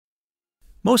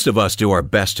Most of us do our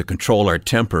best to control our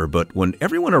temper, but when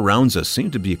everyone around us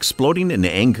seems to be exploding in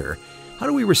anger, how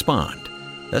do we respond?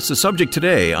 That's the subject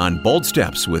today on Bold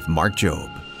Steps with Mark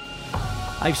Jobe.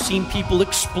 I've seen people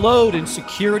explode and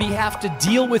security have to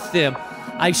deal with them.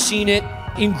 I've seen it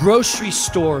in grocery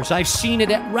stores. I've seen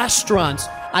it at restaurants.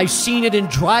 I've seen it in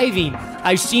driving.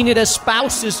 I've seen it as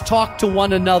spouses talk to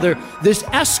one another. This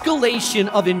escalation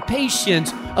of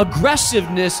impatience,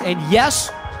 aggressiveness, and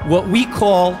yes, what we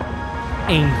call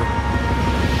anger.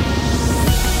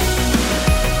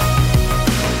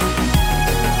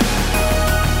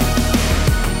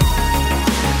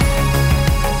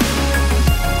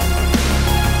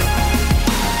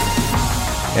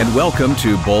 And welcome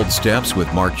to Bold Steps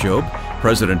with Mark Jobe,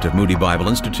 President of Moody Bible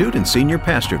Institute and Senior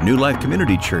Pastor of New Life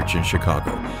Community Church in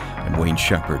Chicago. I'm Wayne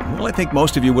Shepherd. Well, I think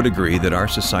most of you would agree that our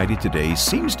society today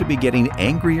seems to be getting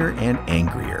angrier and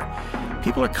angrier.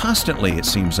 People are constantly, it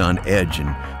seems, on edge,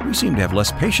 and we seem to have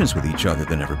less patience with each other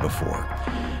than ever before.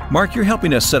 Mark, you're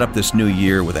helping us set up this new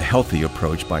year with a healthy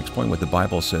approach by explaining what the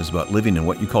Bible says about living in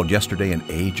what you called yesterday an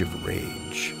age of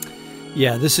rage.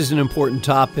 Yeah, this is an important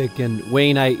topic, and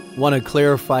Wayne, I want to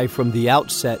clarify from the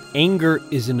outset, anger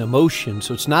is an emotion,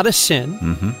 so it's not a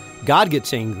sin. God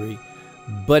gets angry,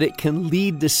 but it can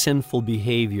lead to sinful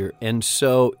behavior. And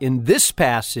so in this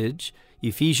passage,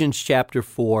 Ephesians chapter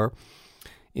 4,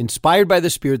 inspired by the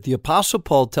Spirit, the Apostle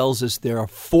Paul tells us there are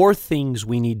 4 things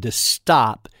we need to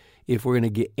stop if we're going to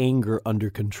get anger under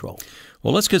control.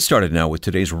 Well, let's get started now with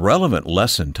today's relevant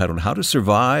lesson titled How to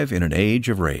Survive in an Age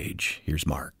of Rage. Here's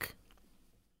Mark.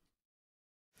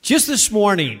 Just this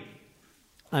morning,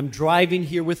 I'm driving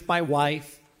here with my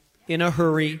wife in a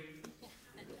hurry.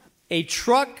 A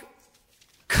truck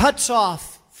cuts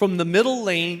off from the middle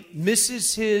lane,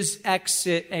 misses his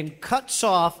exit, and cuts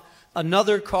off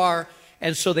another car.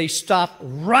 And so they stop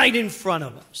right in front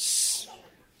of us.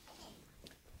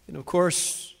 And of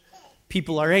course,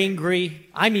 people are angry.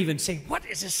 I'm even saying, what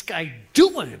is this guy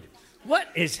doing? What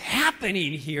is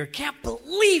happening here? Can't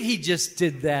believe he just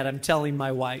did that, I'm telling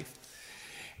my wife.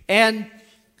 And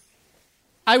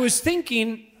I was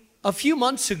thinking a few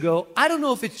months ago, I don't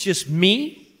know if it's just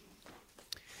me,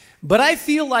 but I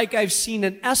feel like I've seen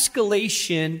an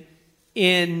escalation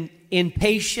in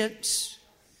impatience,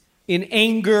 in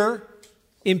anger,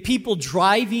 in people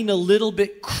driving a little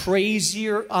bit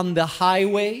crazier on the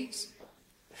highways.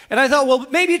 And I thought, well,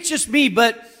 maybe it's just me,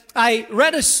 but I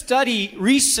read a study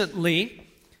recently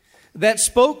that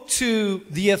spoke to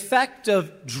the effect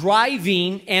of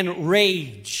driving and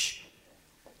rage.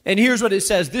 And here's what it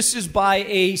says. This is by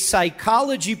a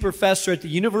psychology professor at the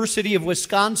University of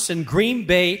Wisconsin, Green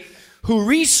Bay, who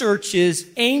researches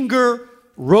anger,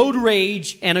 road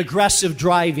rage, and aggressive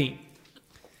driving.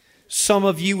 Some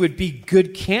of you would be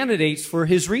good candidates for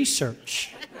his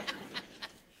research.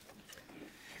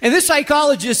 And this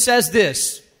psychologist says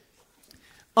this: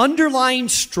 underlying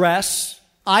stress,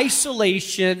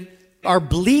 isolation, are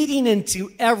bleeding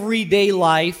into everyday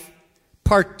life,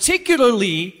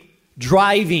 particularly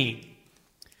driving.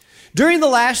 During the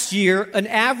last year, an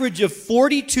average of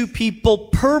 42 people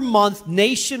per month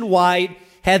nationwide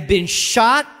have been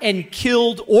shot and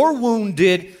killed or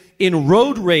wounded in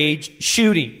road rage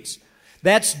shootings.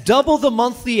 That's double the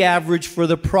monthly average for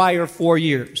the prior 4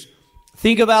 years.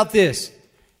 Think about this.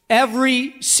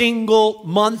 Every single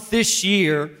month this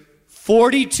year,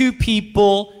 42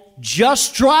 people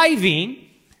just driving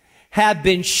have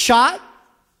been shot,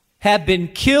 have been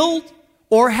killed,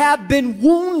 or have been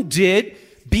wounded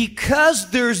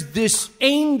because there's this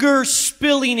anger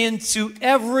spilling into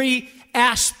every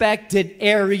aspect and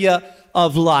area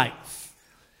of life.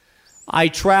 I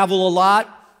travel a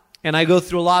lot and I go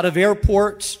through a lot of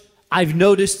airports. I've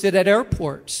noticed it at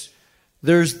airports.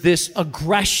 There's this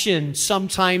aggression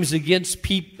sometimes against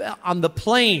people on the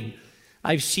plane.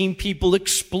 I've seen people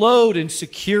explode and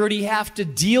security have to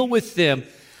deal with them.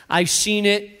 I've seen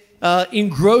it in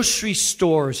grocery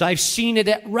stores. I've seen it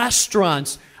at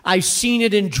restaurants. I've seen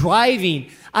it in driving.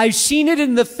 I've seen it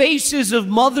in the faces of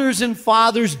mothers and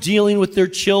fathers dealing with their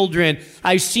children.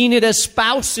 I've seen it as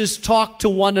spouses talk to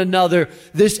one another.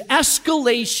 This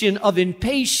escalation of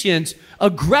impatience,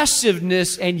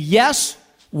 aggressiveness, and yes,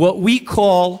 what we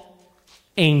call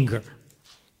anger.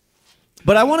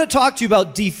 But I want to talk to you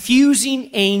about diffusing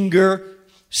anger.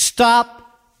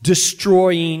 Stop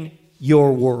destroying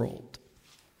your world.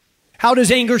 How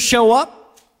does anger show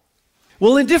up?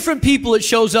 Well, in different people, it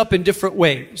shows up in different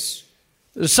ways.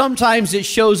 Sometimes it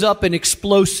shows up in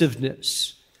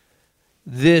explosiveness,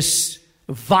 this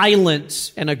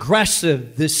violence and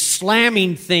aggressive, this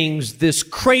slamming things, this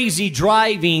crazy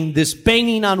driving, this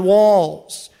banging on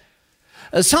walls.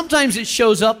 Sometimes it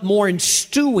shows up more in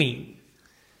stewing.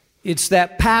 It's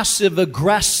that passive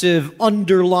aggressive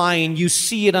underlying. You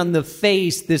see it on the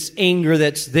face, this anger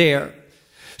that's there.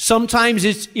 Sometimes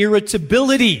it's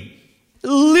irritability.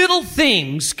 Little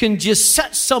things can just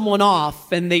set someone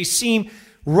off and they seem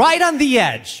right on the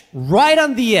edge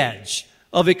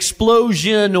of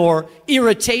explosion or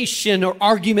irritation or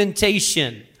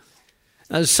argumentation.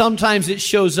 Sometimes it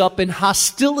shows up in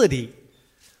hostility.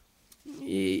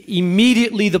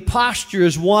 Immediately the posture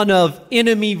is one of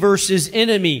enemy versus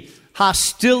enemy.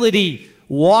 Hostility,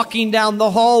 walking down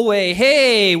the hallway.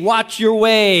 Hey, watch your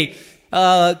way.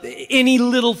 Any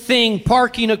little thing,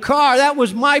 parking a car. That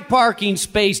was my parking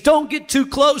space. Don't get too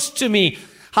close to me.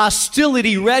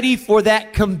 Hostility, ready for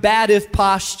that combative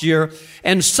posture.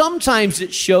 And sometimes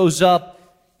it shows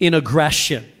up in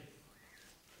aggression.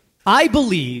 I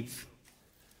believe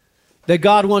that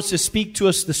God wants to speak to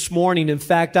us this morning. In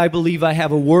fact, I believe I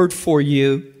have a word for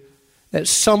you that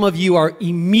some of you are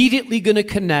immediately going to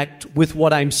connect with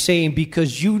what I'm saying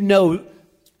because you know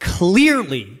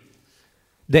clearly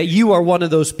that you are one of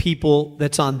those people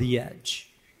that's on the edge.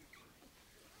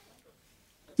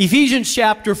 Ephesians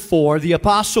chapter 4, the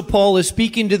Apostle Paul is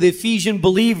speaking to the Ephesian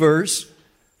believers.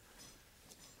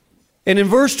 And in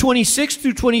verse 26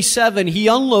 through 27, he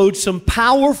unloads some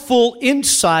powerful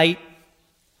insight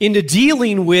into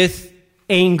dealing with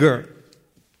anger.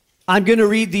 I'm going to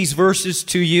read these verses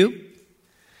to you.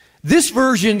 This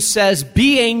version says,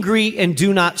 "Be angry and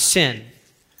do not sin.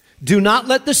 Do not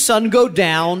let the sun go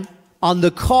down on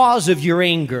the cause of your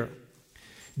anger.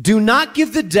 Do not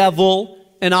give the devil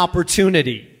an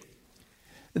opportunity."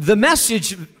 The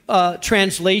Message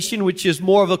translation, which is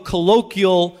more of a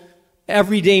colloquial,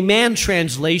 everyday man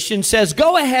translation, says,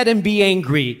 "Go ahead and be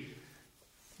angry.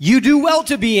 You do well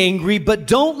to be angry, but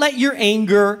don't let your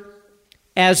anger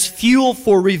as fuel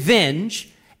for revenge,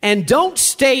 and don't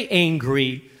stay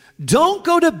angry. Don't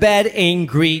go to bed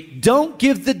angry. Don't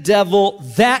give the devil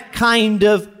that kind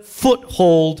of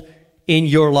foothold in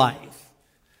your life."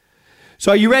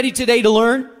 So are you ready today to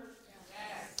learn?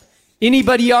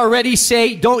 Anybody already say,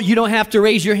 you don't have to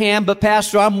raise your hand, but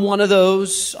Pastor, I'm one of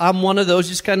those.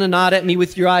 Just kind of nod at me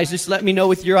with your eyes. Just let me know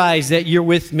with your eyes that you're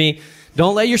with me.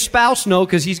 Don't let your spouse know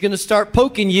because he's going to start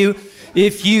poking you.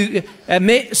 If you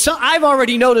admit, I've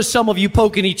already noticed some of you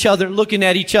poking each other, looking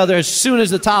at each other as soon as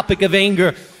the topic of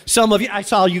anger. Some of you, I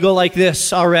saw you go like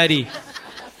this already.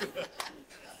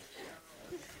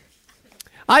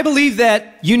 I believe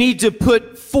that you need to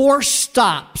put 4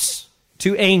 stops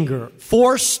to anger.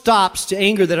 4 stops to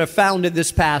anger that are found in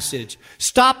this passage.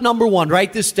 Stop number 1,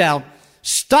 write this down.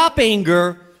 Stop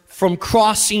anger from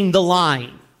crossing the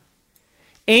line.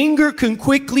 Anger can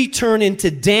quickly turn into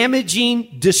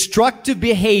damaging, destructive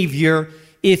behavior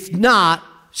if not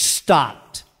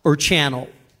stopped or channeled.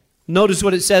 Notice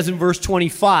what it says in verse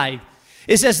 25.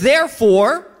 It says,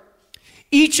 "Therefore,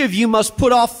 each of you must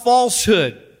put off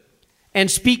falsehood and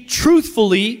speak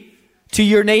truthfully to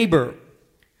your neighbor.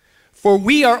 For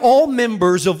we are all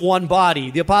members of one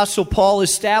body." The Apostle Paul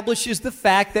establishes the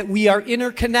fact that we are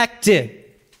interconnected.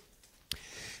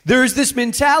 There is this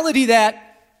mentality that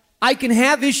I can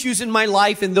have issues in my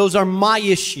life and those are my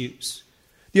issues.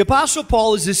 The Apostle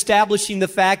Paul is establishing the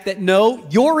fact that no,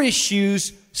 your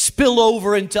issues spill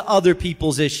over into other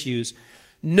people's issues.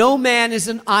 No man is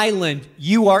an island.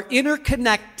 You are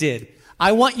interconnected.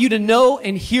 I want you to know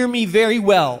and hear me very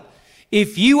well.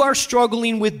 If you are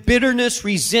struggling with bitterness,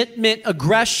 resentment,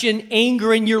 aggression,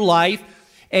 anger in your life,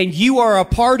 and you are a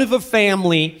part of a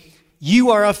family,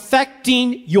 you are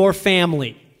affecting your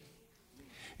family.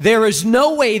 There is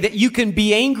no way that you can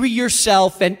be angry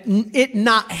yourself and it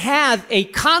not have a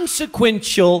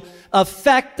consequential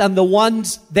effect on the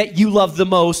ones that you love the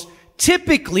most.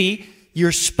 Typically,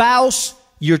 your spouse,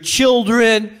 your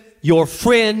children, your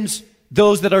friends,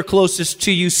 those that are closest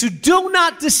to you. So do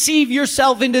not deceive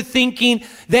yourself into thinking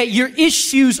that your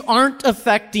issues aren't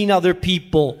affecting other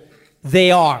people.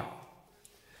 They are.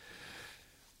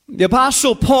 The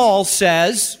Apostle Paul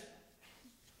says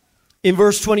in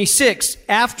verse 26,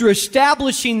 after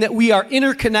establishing that we are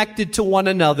interconnected to one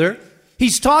another,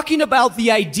 he's talking about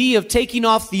the idea of taking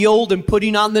off the old and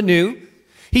putting on the new.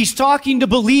 He's talking to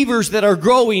believers that are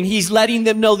growing. He's letting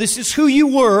them know this is who you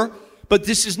were, but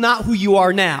this is not who you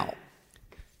are now.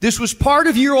 This was part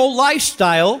of your old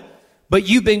lifestyle, but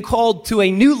you've been called to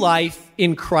a new life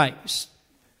in Christ.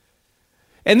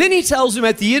 And then he tells them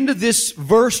at the end of this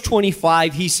verse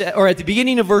 25, he said, or at the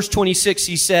beginning of verse 26,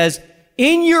 he says,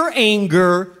 in your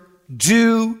anger,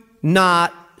 do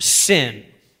not sin.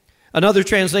 Another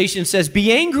translation says,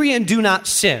 be angry and do not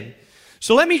sin.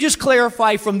 So let me just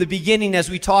clarify from the beginning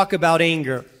as we talk about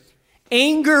anger.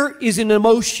 Anger is an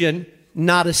emotion,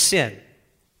 not a sin.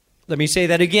 Let me say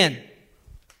that again.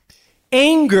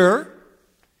 Anger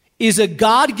is a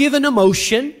God-given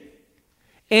emotion,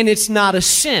 and it's not a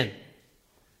sin.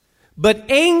 But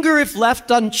anger, if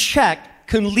left unchecked,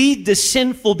 can lead to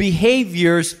sinful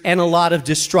behaviors and a lot of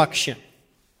destruction.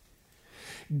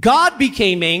 God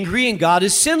became angry, and God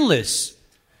is sinless.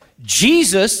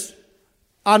 Jesus,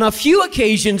 on a few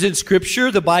occasions in Scripture,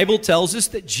 the Bible tells us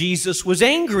that Jesus was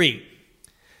angry.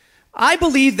 I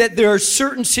believe that there are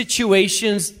certain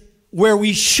situations where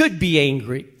we should be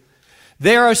angry.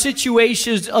 There are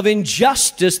situations of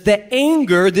injustice that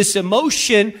anger, this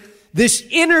emotion, this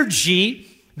energy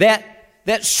that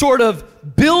sort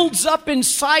of builds up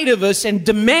inside of us and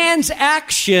demands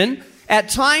action. At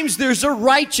times there's a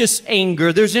righteous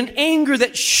anger. There's an anger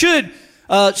that should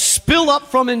spill up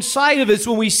from inside of us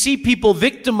when we see people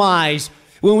victimized,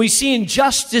 when we see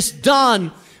injustice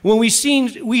done, when we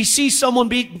see someone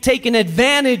being taken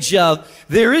advantage of.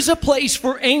 There is a place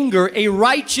for anger, a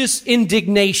righteous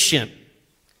indignation.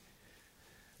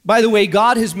 By the way,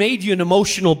 God has made you an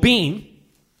emotional being.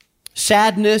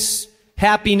 Sadness,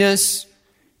 happiness,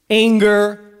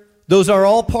 anger, those are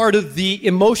all part of the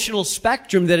emotional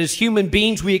spectrum that as human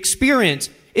beings we experience.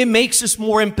 It makes us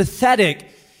more empathetic.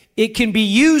 It can be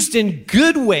used in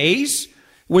good ways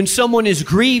when someone is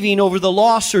grieving over the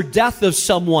loss or death of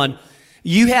someone.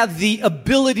 You have the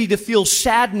ability to feel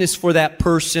sadness for that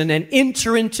person and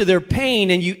enter into their pain,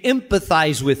 and you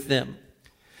empathize with them.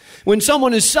 When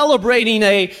someone is celebrating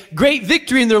a great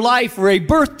victory in their life, or a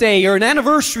birthday, or an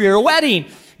anniversary, or a wedding,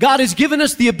 God has given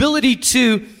us the ability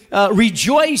to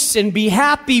rejoice and be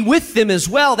happy with them as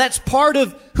well. That's part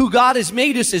of who God has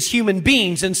made us as human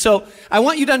beings. And so I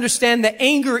want you to understand that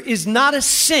anger is not a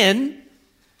sin,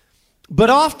 but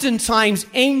oftentimes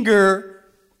anger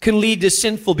can lead to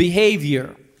sinful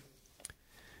behavior.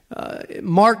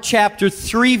 Mark chapter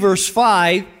 3, verse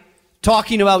 5,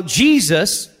 talking about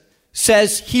Jesus,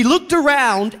 says he looked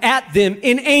around at them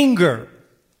in anger,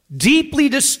 deeply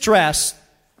distressed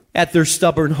at their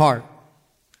stubborn heart.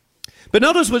 But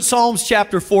notice what Psalms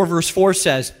chapter 4, verse 4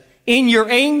 says. In your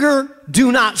anger,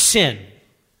 do not sin.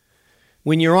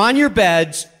 When you're on your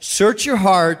beds, search your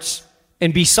hearts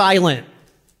and be silent.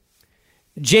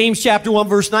 James chapter 1,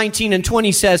 verse 19 and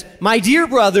 20 says, my dear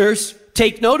brothers,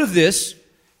 take note of this.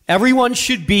 Everyone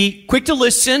should be quick to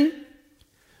listen,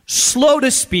 slow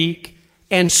to speak,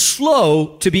 and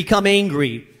slow to become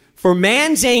angry. For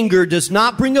man's anger does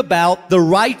not bring about the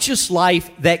righteous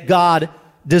life that God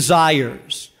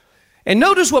desires. And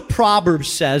notice what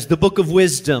Proverbs says, the book of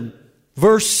wisdom,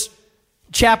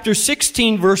 chapter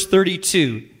 16, verse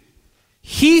 32.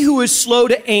 He who is slow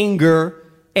to anger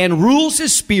and rules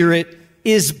his spirit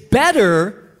is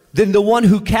better than the one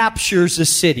who captures a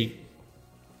city.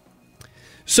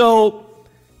 So,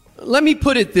 let me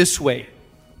put it this way.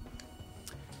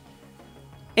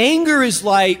 Anger is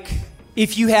like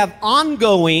if you have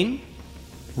ongoing,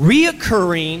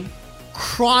 reoccurring,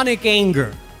 chronic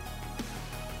anger.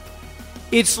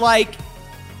 It's like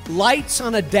lights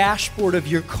on a dashboard of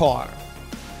your car.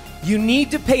 You need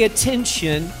to pay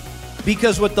attention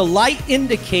because what the light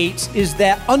indicates is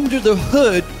that under the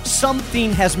hood,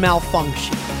 something has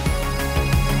malfunctioned.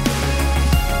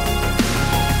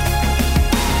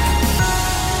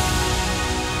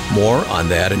 More on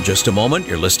that in just a moment.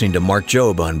 You're listening to Mark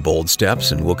Jobe on Bold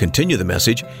Steps, and we'll continue the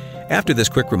message after this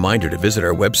quick reminder to visit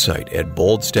our website at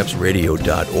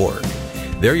boldstepsradio.org.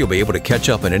 There you'll be able to catch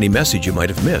up on any message you might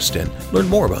have missed and learn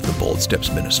more about the Bold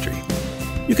Steps ministry.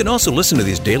 You can also listen to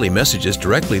these daily messages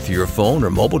directly through your phone or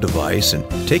mobile device and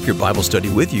take your Bible study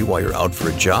with you while you're out for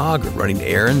a jog or running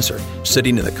errands or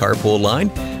sitting in the carpool line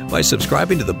by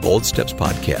subscribing to the Bold Steps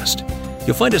podcast.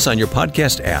 You'll find us on your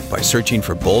podcast app by searching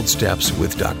for Bold Steps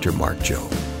with Dr. Mark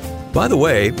Jobe. By the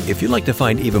way, if you'd like to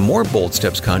find even more Bold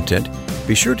Steps content,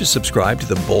 be sure to subscribe to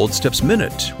the Bold Steps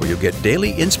Minute, where you'll get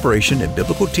daily inspiration and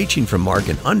biblical teaching from Mark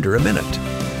in under a minute.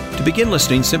 To begin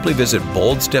listening, simply visit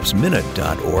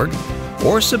boldstepsminute.org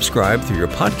or subscribe through your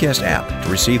podcast app to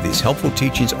receive these helpful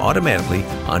teachings automatically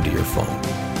onto your phone.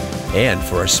 And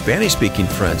for our Spanish-speaking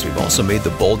friends, we've also made the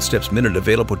Bold Steps Minute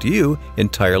available to you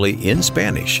entirely in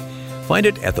Spanish. Find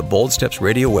it at the Bold Steps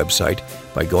Radio website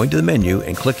by going to the menu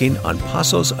and clicking on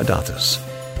Pasos a Datos.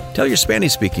 Tell your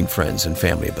Spanish-speaking friends and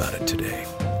family about it today.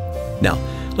 Now,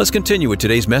 let's continue with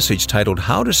today's message titled,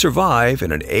 How to Survive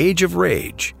in an Age of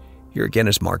Rage. Here again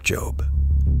is Mark Jobe.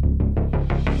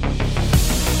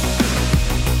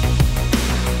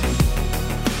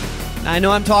 I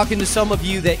know I'm talking to some of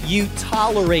you that you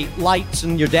tolerate lights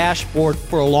in your dashboard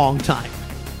for a long time.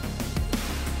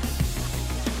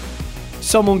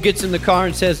 Someone gets in the car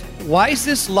and says, why is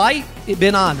this light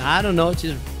been on? I don't know, it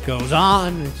just goes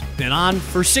on, it's been on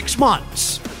for 6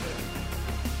 months.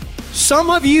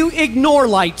 Some of you ignore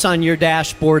lights on your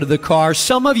dashboard of the car.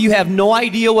 Some of you have no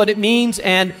idea what it means.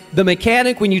 And the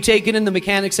mechanic, when you take it in, the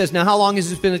mechanic says, now how long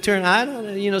has this been a turn? I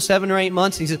don't know, 7 or 8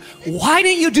 months. And he says, why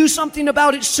didn't you do something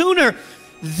about it sooner?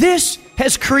 This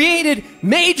has created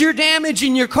major damage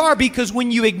in your car because when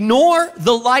you ignore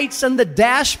the lights on the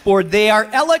dashboard, they are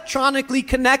electronically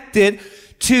connected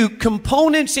to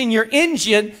components in your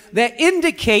engine that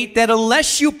indicate that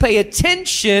unless you pay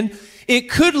attention,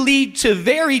 it could lead to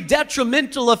very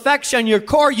detrimental effects on your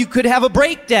car. You could have a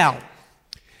breakdown.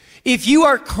 If you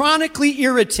are chronically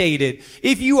irritated,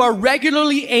 if you are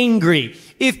regularly angry,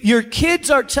 if your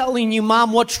kids are telling you,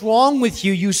 Mom, what's wrong with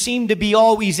you? You seem to be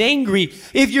always angry.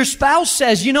 If your spouse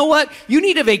says, you know what? You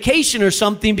need a vacation or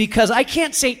something because I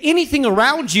can't say anything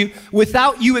around you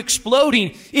without you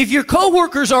exploding. If your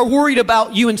coworkers are worried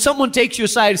about you and someone takes you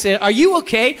aside and says, are you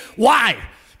okay? Why?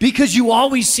 Because you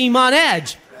always seem on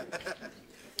edge.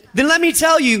 Then let me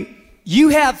tell you, you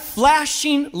have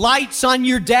flashing lights on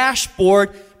your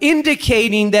dashboard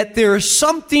indicating that there is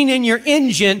something in your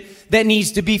engine that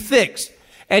needs to be fixed.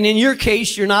 And in your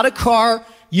case, you're not a car,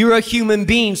 you're a human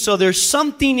being. So there's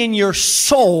something in your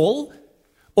soul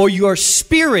or your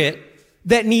spirit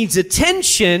that needs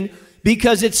attention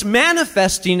because it's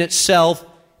manifesting itself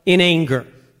in anger.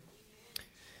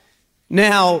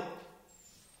 Now,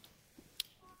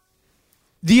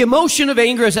 the emotion of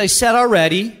anger, as I said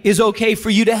already, is okay for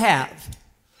you to have.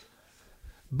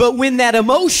 But when that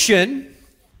emotion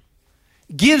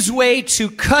gives way to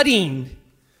cutting,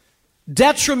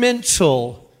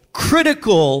 detrimental,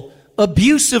 critical,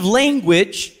 abusive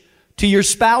language to your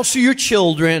spouse or your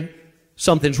children,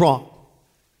 something's wrong.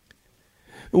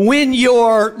 When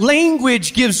your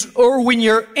language when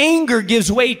your anger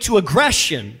gives way to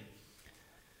aggression,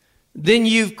 then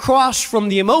you've crossed from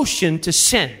the emotion to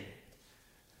sin.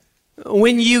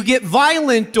 When you get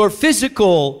violent or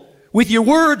physical with your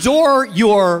words or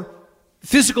your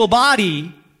physical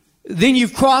body, then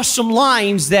you've crossed some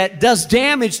lines that does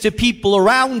damage to people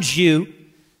around you,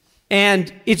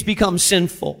 and it's become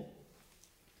sinful.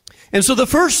 And so the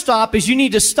first stop is you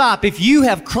need to stop. If you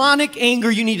have chronic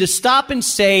anger, you need to stop and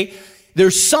say,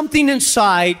 there's something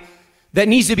inside that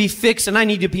needs to be fixed, and I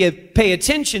need to pay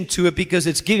attention to it because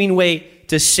it's giving way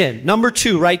to sin. Number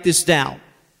 2, write this down.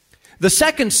 The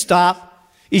second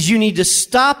stop is you need to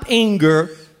stop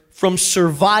anger from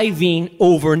surviving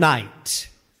overnight.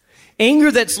 Anger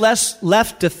that's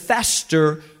left to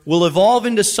fester will evolve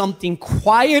into something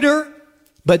quieter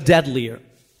but deadlier.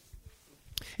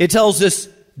 It tells us,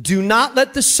 do not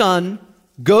let the sun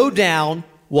go down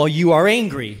while you are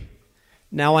angry.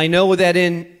 Now, I know that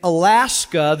in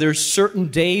Alaska, there's certain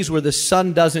days where the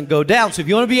sun doesn't go down. So if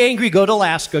you want to be angry, go to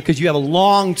Alaska because you have a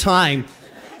long time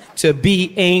to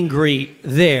be angry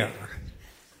there.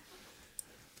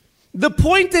 The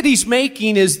point that he's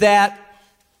making is that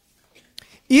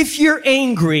if you're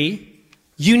angry,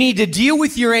 you need to deal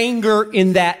with your anger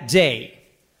in that day.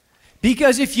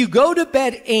 Because if you go to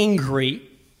bed angry,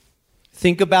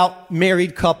 think about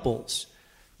married couples.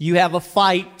 You have a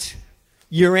fight,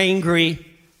 you're angry,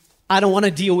 I don't want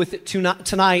to deal with it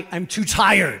tonight, I'm too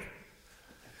tired.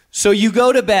 So you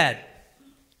go to bed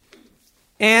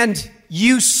and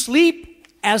you sleep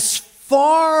as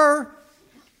far,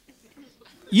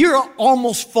 you're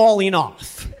almost falling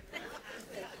off.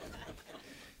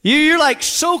 You're like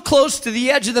so close to the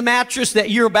edge of the mattress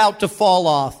that you're about to fall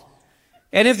off.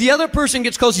 And if the other person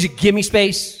gets close, you say, give me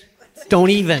space. Don't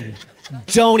even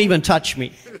touch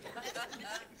me.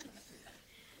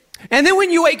 And then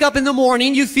when you wake up in the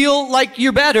morning, you feel like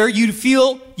you're better. You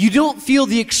don't feel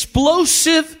the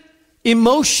explosive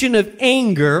emotion of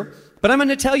anger. But I'm going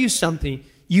to tell you something.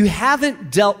 You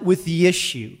haven't dealt with the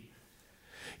issue.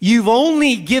 You've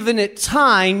only given it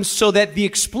time so that the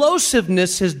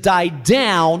explosiveness has died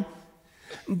down.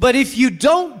 But if you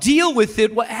don't deal with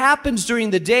it, what happens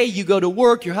during the day, you go to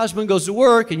work, your husband goes to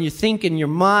work, and you think in your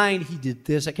mind, he did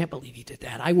this, I can't believe he did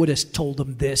that. I would have told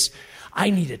him this. I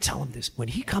need to tell him this. When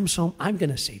he comes home, I'm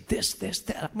going to say this,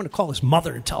 that. I'm going to call his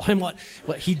mother and tell him what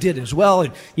he did as well.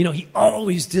 And, he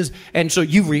always does. And so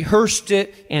you rehearsed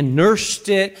it and nursed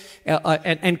it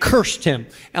and cursed him.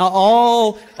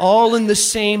 All in the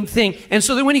same thing. And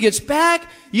so then when he gets back,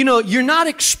 you're not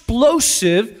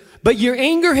explosive, but your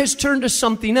anger has turned to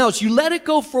something else. You let it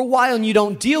go for a while and you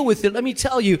don't deal with it. Let me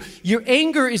tell you, your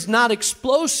anger is not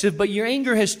explosive, but your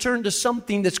anger has turned to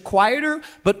something that's quieter,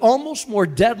 but almost more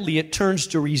deadly. It turns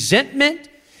to resentment,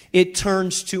 it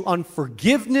turns to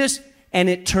unforgiveness, and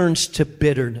it turns to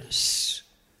bitterness.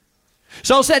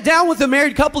 So I'll sit down with a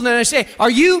married couple and I say, are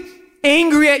you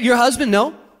angry at your husband?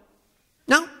 No.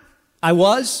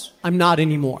 I'm not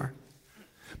anymore.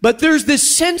 But there's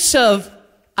this sense of,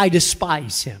 I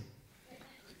despise him.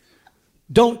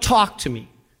 Don't talk to me.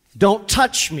 Don't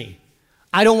touch me.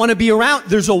 I don't want to be around.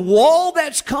 There's a wall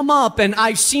that's come up, and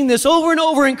I've seen this over and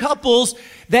over in couples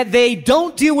that they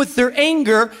don't deal with their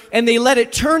anger and they let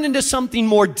it turn into something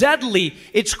more deadly.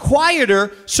 It's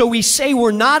quieter, so we say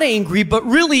we're not angry, but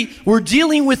really we're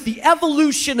dealing with the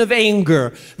evolution of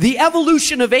anger. The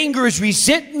evolution of anger is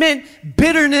resentment,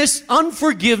 bitterness,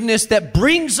 unforgiveness that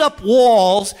brings up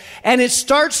walls, and it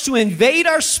starts to invade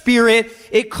our spirit.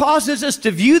 It causes us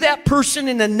to view that person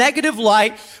in a negative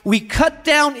light. We cut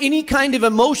down any kind of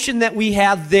emotion that we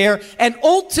have there, and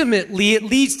ultimately it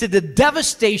leads to the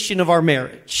devastation of our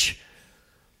marriage.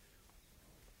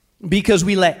 Because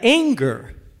we let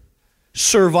anger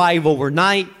survive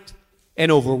overnight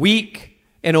and over week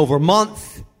and over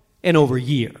month and over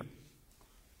year.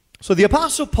 So the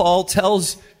Apostle Paul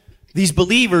tells these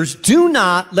believers, do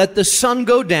not let the sun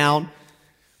go down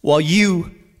while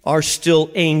you are still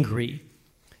angry.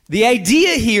 The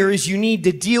idea here is you need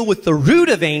to deal with the root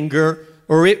of anger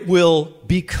or it will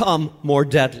become more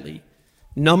deadly.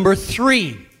 Number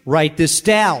 3, write this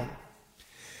down.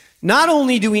 Not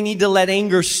only do we need to let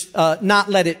anger, not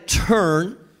let it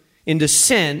turn into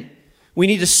sin, we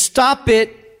need to stop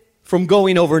it from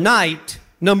going overnight.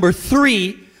 Number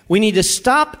 3, we need to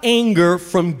stop anger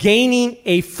from gaining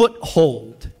a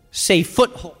foothold. Say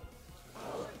foothold.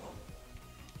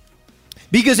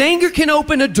 Because anger can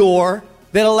open a door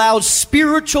that allows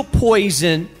spiritual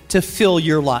poison to fill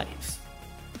your life.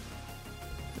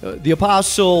 The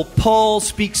Apostle Paul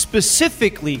speaks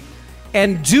specifically,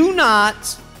 and do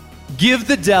not give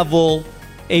the devil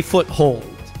a foothold.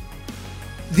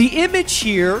 The image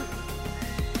here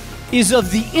is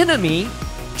of the enemy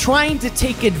trying to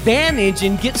take advantage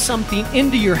and get something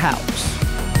into your house.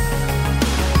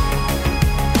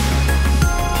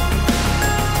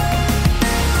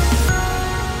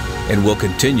 And we'll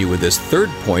continue with this third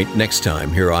point next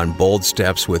time here on Bold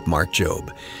Steps with Mark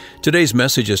Jobe. Today's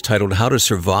message is titled How to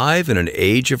Survive in an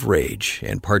Age of Rage,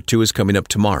 and part 2 is coming up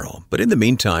tomorrow. But in the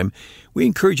meantime, we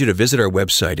encourage you to visit our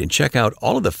website and check out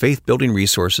all of the faith-building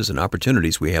resources and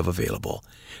opportunities we have available.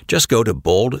 Just go to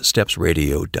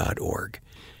boldstepsradio.org.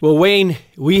 Well, Wayne,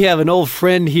 we have an old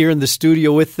friend here in the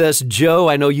studio with us, Joe.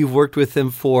 I know you've worked with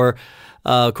him for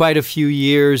quite a few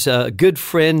years. A good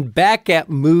friend back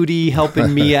at Moody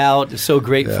helping me out. So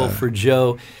grateful for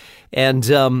Joe. And,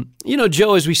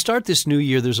 Joe, as we start this new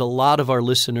year, there's a lot of our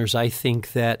listeners, I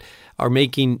think, that are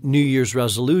making New Year's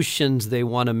resolutions. They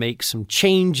want to make some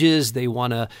changes. They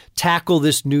want to tackle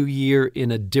this new year in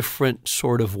a different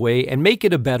sort of way and make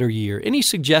it a better year. Any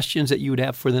suggestions that you would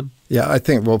have for them? Yeah, I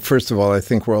think, well, first of all, I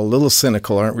think we're a little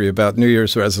cynical, aren't we, about New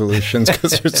Year's resolutions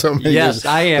because there's so many. Yes,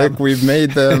 I am. Like we've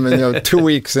made them and, 2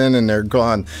 weeks in and they're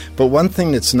gone. But one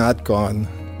thing that's not gone,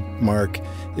 Mark,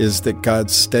 is that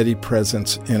God's steady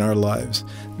presence in our lives.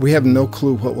 We have no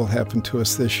clue what will happen to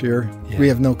us this year. Yeah. We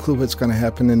have no clue what's going to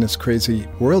happen in this crazy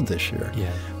world this year.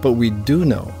 Yeah. But we do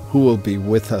know who will be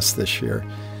with us this year.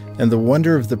 And the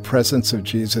wonder of the presence of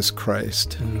Jesus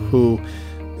Christ, who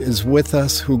is with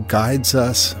us, who guides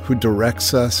us, who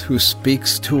directs us, who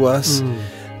speaks to us.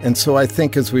 And so I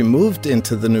think as we moved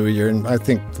into the new year, and I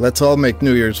think let's all make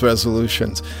New Year's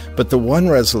resolutions, but the one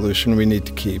resolution we need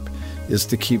to keep is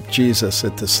to keep Jesus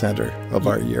at the center of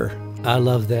our year. I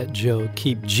love that, Joe.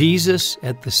 Keep Jesus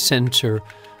at the center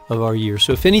of our year.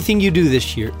 So if anything you do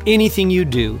this year, anything you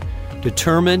do,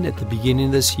 determine at the beginning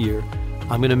of this year,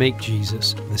 I'm going to make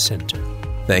Jesus the center.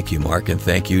 Thank you, Mark, and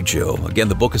thank you, Joe. Again,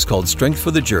 the book is called Strength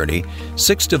for the Journey,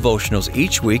 6 devotionals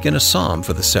each week and a psalm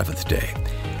for the 7th day.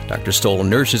 Dr. Stoll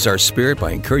nourishes our spirit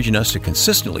by encouraging us to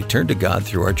consistently turn to God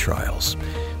through our trials.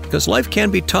 Because life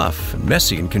can be tough and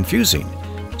messy and confusing.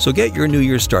 So get your new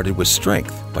year started with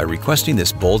strength by requesting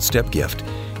this Bold Step gift.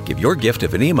 Give your gift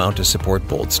of any amount to support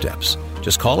Bold Steps.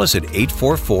 Just call us at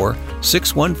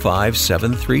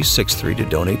 844-615-7363 to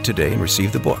donate today and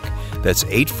receive the book. That's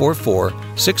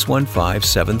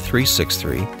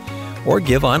 844-615-7363. Or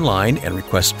give online and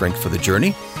request Strength for the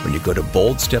Journey when you go to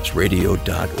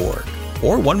boldstepsradio.org.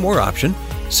 Or one more option,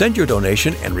 send your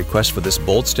donation and request for this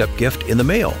Bold Step gift in the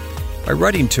mail by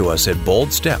writing to us at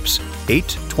Bold Steps,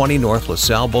 820 North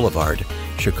LaSalle Boulevard,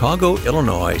 Chicago,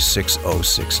 Illinois,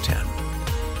 60610.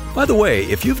 By the way,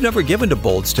 if you've never given to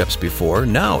Bold Steps before,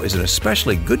 now is an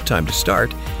especially good time to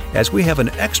start, as we have an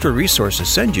extra resource to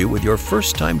send you with your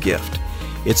first-time gift.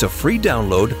 It's a free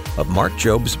download of Mark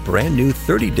Jobe's brand new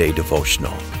 30-day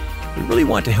devotional. We really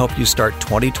want to help you start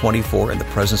 2024 in the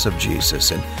presence of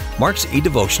Jesus, and Mark's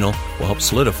e-devotional will help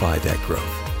solidify that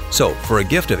growth. So, for a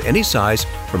gift of any size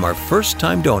from our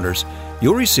first-time donors,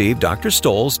 you'll receive Dr.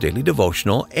 Stoll's daily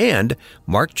devotional and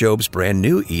Mark Job's brand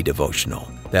new e-devotional.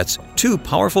 That's 2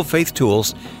 powerful faith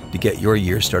tools to get your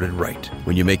year started right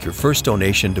when you make your first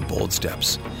donation to Bold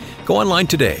Steps. Go online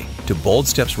today to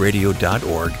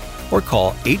boldstepsradio.org or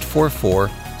call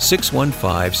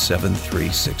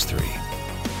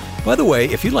 844-615-7363. By the way,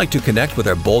 if you'd like to connect with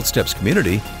our Bold Steps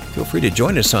community, feel free to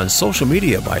join us on social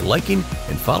media by liking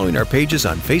and following our pages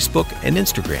on Facebook and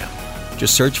Instagram.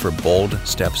 Just search for Bold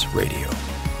Steps Radio.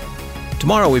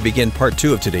 Tomorrow we begin part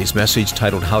 2 of today's message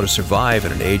titled How to Survive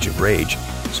in an Age of Rage,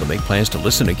 so make plans to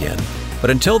listen again.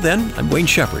 But until then, I'm Wayne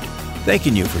Shepherd,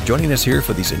 thanking you for joining us here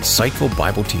for these insightful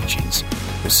Bible teachings.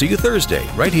 We'll see you Thursday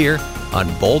right here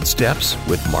on Bold Steps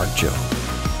with Mark Jobe.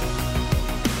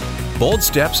 Bold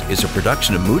Steps is a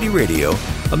production of Moody Radio,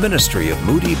 a ministry of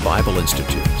Moody Bible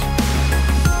Institute.